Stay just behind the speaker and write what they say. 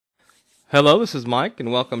Hello, this is Mike, and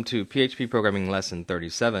welcome to PHP Programming Lesson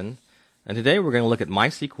 37. And today we're going to look at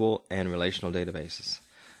MySQL and relational databases.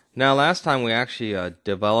 Now, last time we actually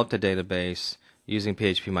developed a database using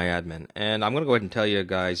PHP and I'm going to go ahead and tell you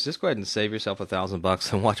guys, just go ahead and save yourself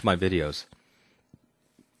 $1,000 and watch my videos.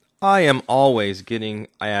 I am always getting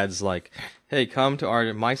ads like, hey, come to our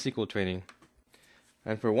MySQL training,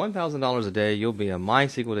 and for $1,000 a day, you'll be a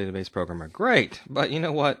MySQL database programmer. Great, but you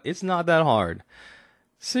know what? It's not that hard.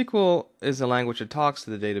 SQL is a language that talks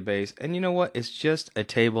to the database, and you know what? It's just a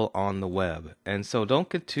table on the web. And so don't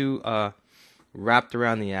get too wrapped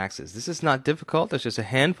around the axis. This is not difficult. There's just a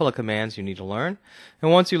handful of commands you need to learn.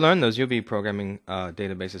 And once you learn those, you'll be programming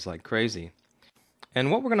databases like crazy.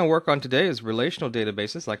 And what we're going to work on today is relational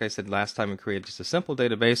databases. Like I said last time, we created just a simple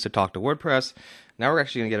database to talk to WordPress. Now we're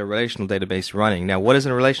actually going to get a relational database running. Now, what is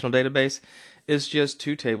a relational database? It's just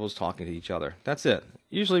two tables talking to each other. That's it.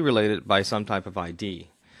 Usually related by some type of ID.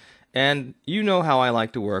 And you know how I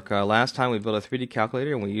like to work. Last time we built a 3D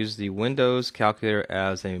calculator and we used the Windows calculator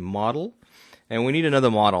as a model. And we need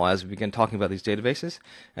another model as we begin talking about these databases.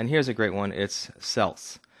 And here's a great one. It's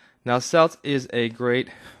Celtx. Now, Celtx is a great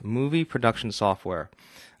movie production software.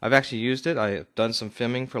 I've actually used it. I've done some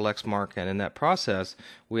filming for Lexmark, and in that process,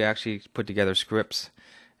 we actually put together scripts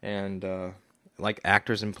and like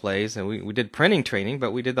actors in plays. And we did printing training,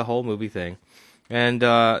 but we did the whole movie thing. And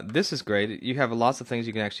this is great. You have lots of things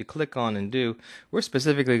you can actually click on and do. We're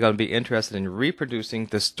specifically going to be interested in reproducing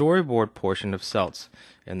the storyboard portion of Celtx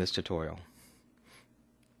in this tutorial.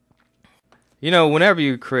 You know, whenever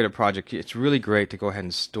you create a project, it's really great to go ahead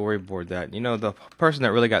and storyboard that. You know, the person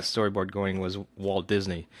that really got storyboard going was Walt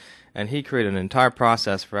Disney, and he created an entire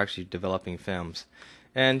process for actually developing films.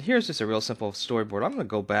 And here's just a real simple storyboard. I'm going to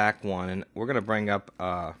go back one, and we're going to bring up,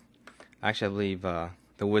 actually I believe,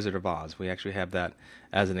 The Wizard of Oz. We actually have that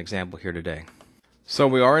as an example here today. So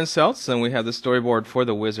we are in Celtx, and we have the storyboard for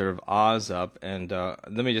The Wizard of Oz up. And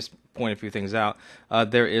let me just point a few things out.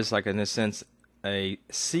 There is, like in a sense, a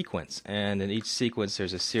sequence, and in each sequence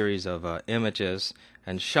there's a series of images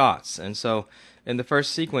and shots. And so in the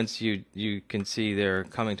first sequence you can see they're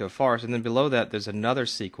coming to a forest, and then below that there's another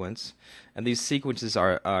sequence, and these sequences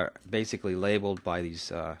are basically labeled by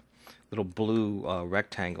these little blue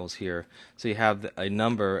rectangles here. So you have a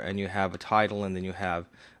number, and you have a title, and then you have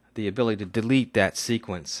the ability to delete that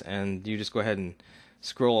sequence. And you just go ahead and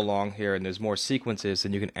scroll along here, and there's more sequences,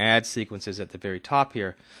 and you can add sequences at the very top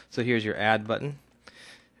here. So here's your add button.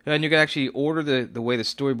 And you can actually order the way the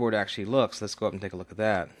storyboard actually looks. Let's go up and take a look at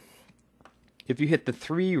that. If you hit the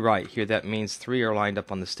 3 right here, that means 3 are lined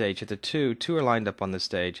up on the stage. Hit the 2 are lined up on the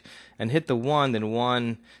stage. And hit the 1, then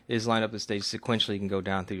 1 is lined up on the stage sequentially. You can go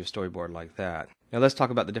down through your storyboard like that. Now let's talk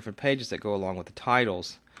about the different pages that go along with the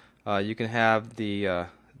titles. You can have the,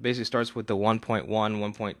 basically starts with the 1.1,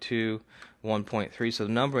 1.2, 1.3. So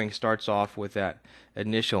the numbering starts off with that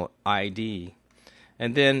initial ID.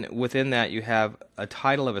 And then within that you have a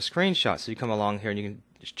title of a screenshot. So you come along here and you can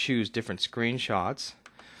choose different screenshots.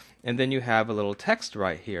 And then you have a little text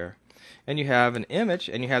right here, and you have an image,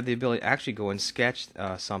 and you have the ability to actually go and sketch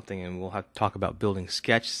something, and we'll have to talk about building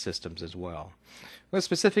sketch systems as well. We'll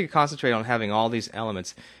specifically concentrate on having all these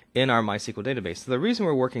elements in our MySQL database. So the reason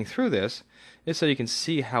we're working through this is so you can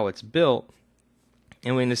see how it's built,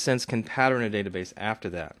 and we in a sense can pattern a database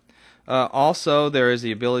after that. Also, there is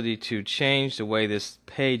the ability to change the way this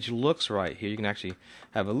page looks right here. You can actually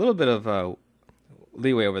have a little bit of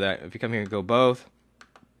leeway over that. If you come here and go both,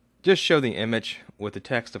 just show the image with the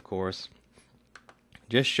text, of course.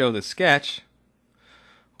 Just show the sketch,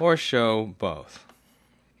 or show both.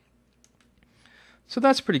 So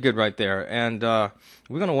that's pretty good right there. And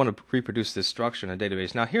we're going to want to reproduce this structure in a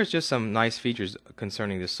database. Now here's just some nice features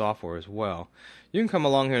concerning this software as well. You can come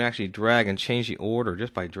along here and actually drag and change the order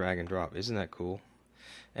just by drag and drop. Isn't that cool?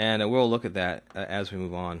 And we'll look at that as we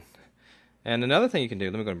move on. And another thing you can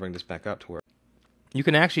do, let me go and bring this back up to where you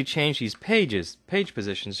can actually change these page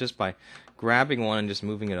positions just by grabbing one and just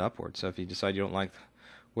moving it upward. So if you decide you don't like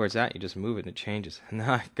where it's at, you just move it and it changes.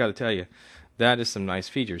 Now I got to tell you, that is some nice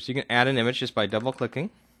features. You can add an image just by double clicking,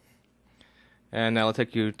 and that'll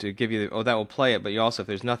take you to give you that will play it, but you also, if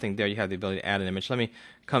there's nothing there, you have the ability to add an image. Let me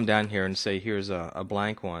come down here and say here's a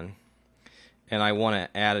blank one, and I want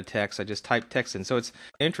to add a text. I just type text in. So it's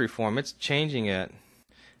entry form, it's changing it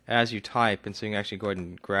as you type, and so you can actually go ahead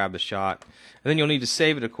and grab the shot. And then you'll need to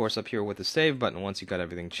save it, of course, up here with the save button once you've got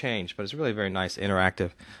everything changed. But it's really a very nice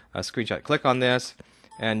interactive screenshot. Click on this,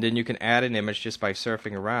 and then you can add an image just by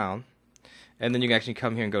surfing around. And then you can actually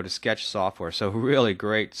come here and go to sketch software. So really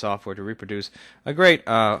great software to reproduce a great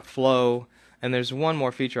flow. And there's one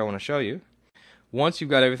more feature I want to show you. Once you've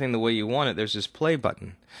got everything the way you want it, there's this play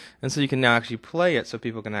button. And so you can now actually play it so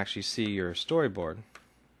people can actually see your storyboard.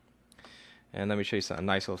 And let me show you a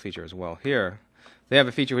nice little feature as well. Here, they have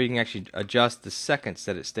a feature where you can actually adjust the seconds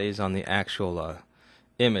that it stays on the actual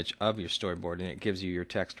image of your storyboard, and it gives you your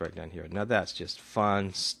text right down here. Now that's just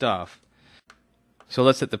fun stuff. So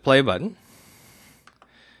let's hit the play button.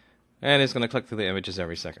 And it's going to click through the images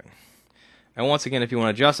every second. And once again, if you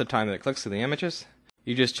want to adjust the time that it clicks through the images,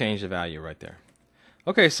 you just change the value right there.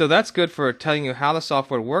 Okay, so that's good for telling you how the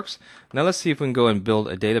software works. Now let's see if we can go and build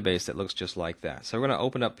a database that looks just like that. So we're going to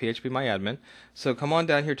open up PHP So come on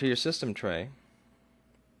down here to your system tray.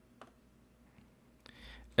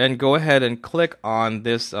 And go ahead and click on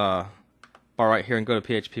this bar right here and go to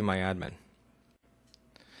PHP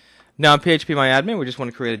Now in PHP we just want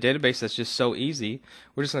to create a database that's just so easy.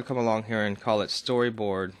 We're just going to come along here and call it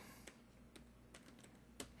storyboard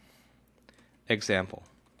example.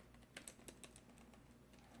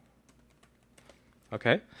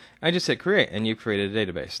 Okay, I just hit create and you created a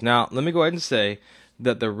database. Now let me go ahead and say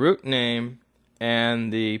that the root name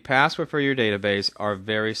and the password for your database are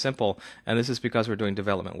very simple, and this is because we're doing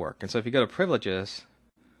development work. And so if you go to privileges,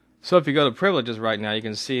 right now, you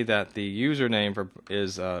can see that the username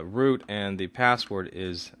is root and the password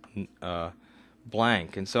is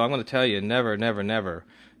blank. And so I'm going to tell you, never, never, never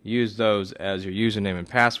use those as your username and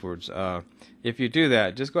passwords. If you do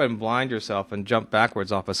that, just go ahead and blind yourself and jump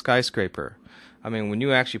backwards off a skyscraper. I mean, when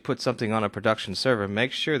you actually put something on a production server,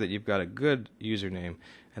 make sure that you've got a good username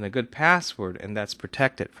and a good password, and that's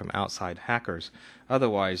protected from outside hackers.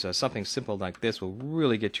 Otherwise, something simple like this will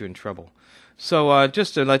really get you in trouble. So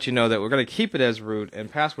just to let you know that we're going to keep it as root and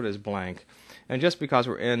password is blank. And just because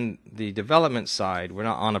we're in the development side, we're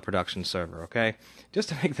not on a production server, okay? Just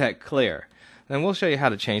to make that clear. And we'll show you how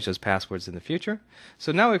to change those passwords in the future.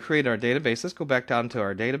 So now we've created our database. Let's go back down to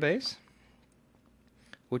our database,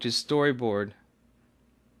 which is storyboard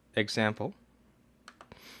example.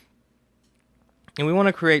 And we want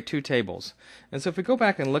to create two tables. And so if we go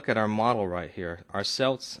back and look at our model right here, our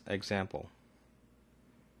Celtx example,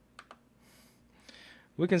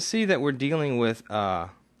 we can see that we're dealing with,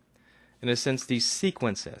 in a sense, these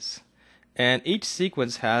sequences. And each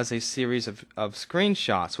sequence has a series of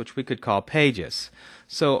screenshots, which we could call pages.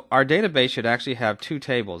 So our database should actually have two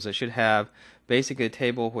tables. It should have basically a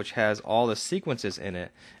table which has all the sequences in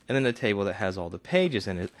it, and then a table that has all the pages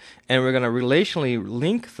in it. And we're going to relationally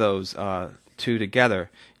link those two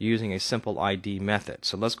together using a simple ID method.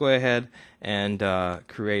 So let's go ahead and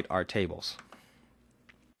create our tables.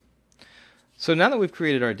 So now that we've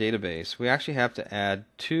created our database, we actually have to add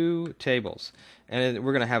two tables. And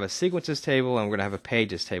we're going to have a sequences table and we're going to have a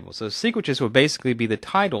pages table. So sequences will basically be the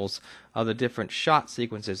titles of the different shot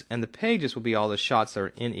sequences, and the pages will be all the shots that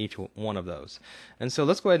are in each one of those. And so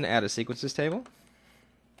let's go ahead and add a sequences table.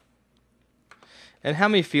 And how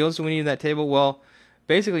many fields do we need in that table? Well,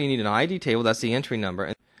 basically you need an ID table, that's the entry number,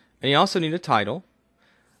 and you also need a title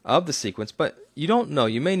of the sequence, but you don't know.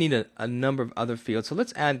 You may need a number of other fields, so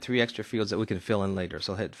let's add 3 extra fields that we can fill in later.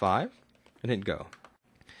 So hit 5 and hit go.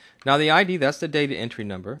 Now the ID, that's the data entry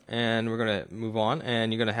number, and we're going to move on,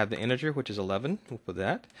 and you're going to have the integer, which is 11. We'll put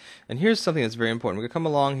that. And here's something that's very important. We're going to come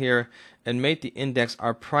along here and make the index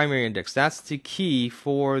our primary index. That's the key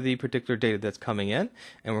for the particular data that's coming in,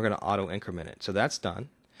 and we're going to auto increment it. So that's done.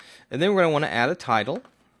 And then we're going to want to add a title.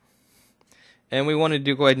 And we want to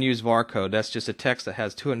go ahead and use var code. That's just a text that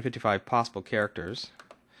has 255 possible characters.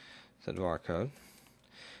 Set var code.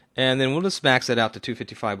 And then we'll just max that out to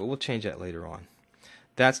 255, but we'll change that later on.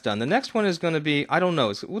 That's done. The next one is going to be, I don't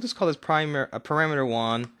know, we'll just call this parameter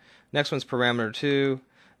 1. Next one's parameter 2.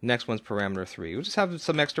 Next one's parameter 3. We'll just have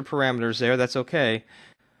some extra parameters there. That's okay.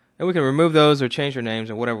 And we can remove those or change their names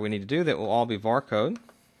and whatever we need to do. That will all be var code.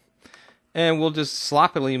 And we'll just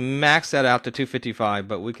sloppily max that out to 255,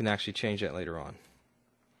 but we can actually change that later on.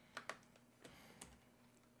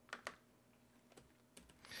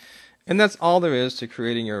 And that's all there is to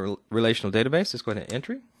creating your relational database. Let's go ahead and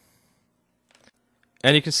entry.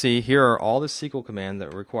 And you can see here are all the SQL commands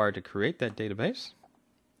that are required to create that database.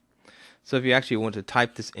 So if you actually want to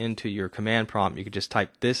type this into your command prompt, you could just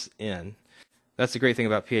type this in. That's the great thing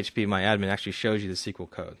about PHP. It actually shows you the SQL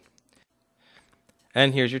code.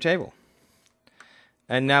 And here's your table.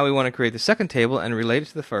 And now we want to create the second table and relate it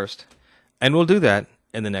to the first. And we'll do that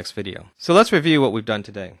in the next video. So let's review what we've done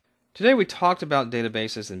today. Today we talked about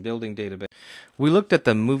databases and building databases. We looked at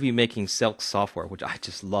the movie-making Celtx software, which I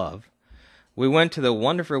just love. We went to the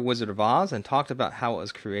Wonderful Wizard of Oz and talked about how it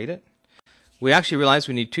was created. We actually realized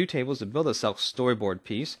we need two tables to build a Celtx storyboard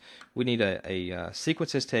piece. We need a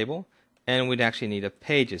sequences table, and we'd actually need a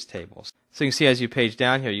pages table. So you can see as you page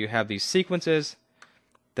down here, you have these sequences,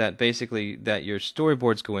 that basically that your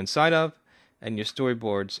storyboards go inside of, and your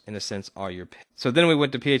storyboards in a sense are your page. So then we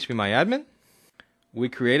went to PHP We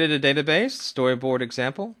created a database, storyboard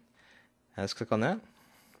example. Let's click on that.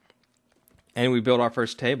 And we built our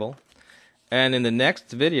first table. And in the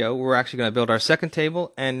next video, we're actually going to build our second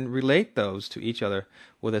table and relate those to each other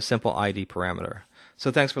with a simple ID parameter.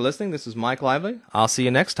 So thanks for listening. This is Mike Lively. I'll see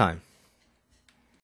you next time.